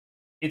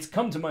it's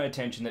come to my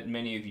attention that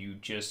many of you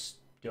just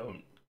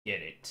don't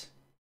get it.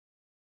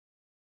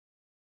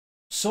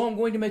 So I'm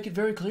going to make it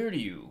very clear to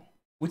you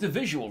with a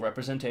visual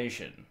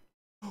representation.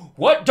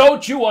 What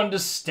don't you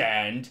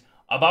understand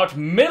about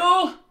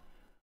middle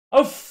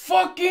of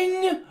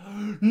fucking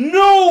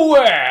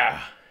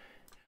nowhere?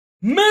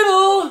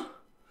 Middle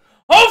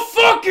of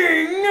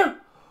fucking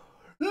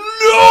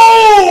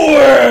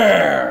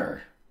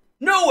nowhere!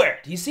 Nowhere!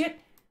 Do you see it?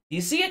 Do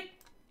you see it?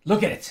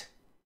 Look at it.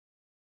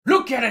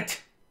 Look at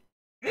it!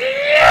 Look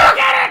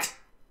at it!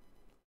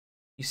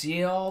 You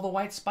see all the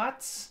white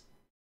spots?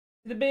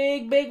 The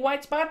big, big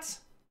white spots?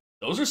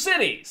 Those are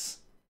cities.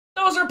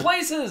 Those are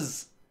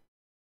places.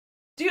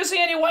 Do you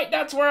see any white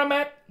dots where I'm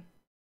at?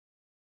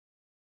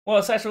 Well,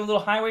 aside from the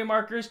little highway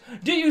markers,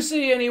 do you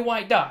see any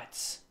white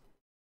dots?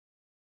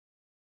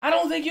 I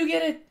don't think you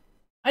get it.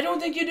 I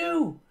don't think you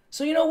do.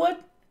 So you know what?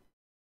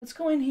 Let's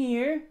go in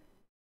here.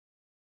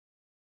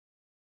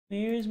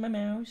 Where's my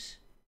mouse?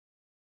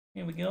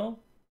 Here we go.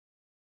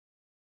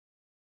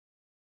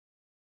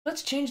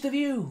 Let's change the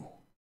view.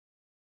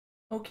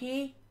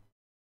 Okay?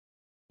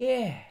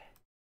 Yeah.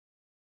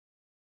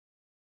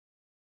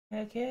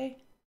 Okay.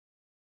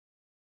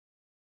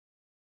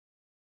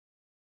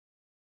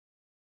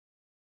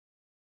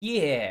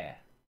 Yeah.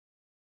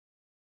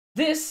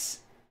 This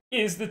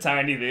is the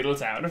tiny little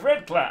town of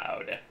Red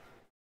Cloud.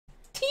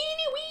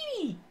 Teeny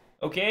weeny.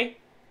 Okay?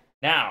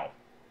 Now,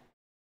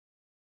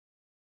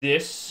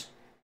 this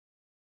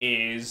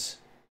is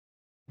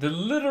the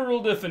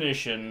literal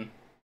definition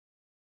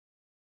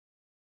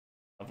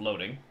of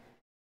loading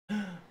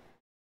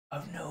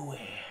of nowhere.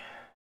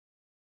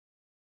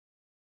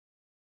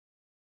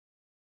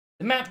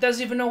 The map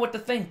doesn't even know what to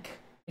think.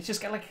 It's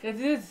just got like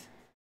this.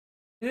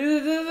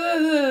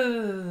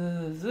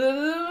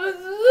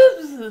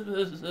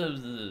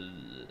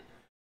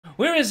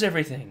 Where is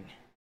everything?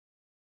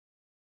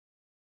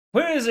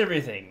 Where is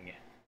everything?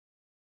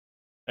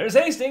 There's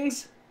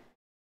Hastings.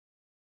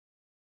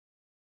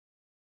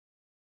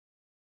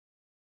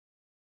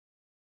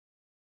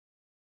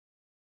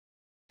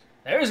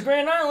 There's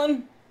Grand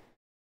Island.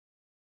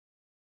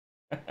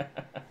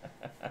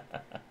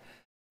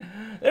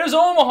 There's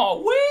Omaha,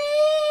 way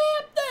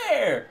up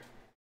there.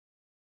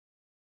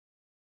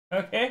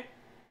 Okay.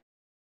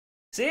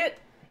 See it?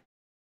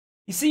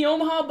 You see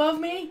Omaha above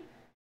me?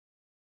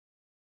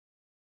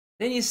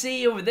 Then you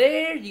see over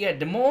there, you got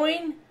Des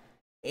Moines.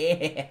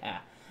 Yeah.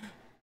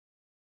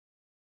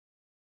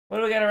 What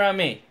do we got around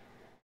me?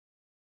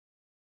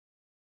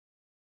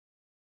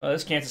 Oh,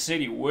 this Kansas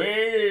City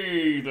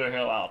way the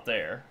hell out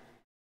there.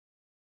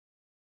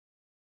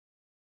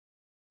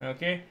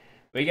 Okay.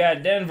 We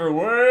got Denver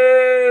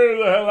way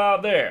the hell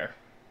out there.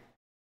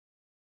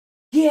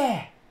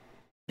 Yeah.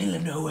 Middle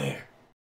of nowhere.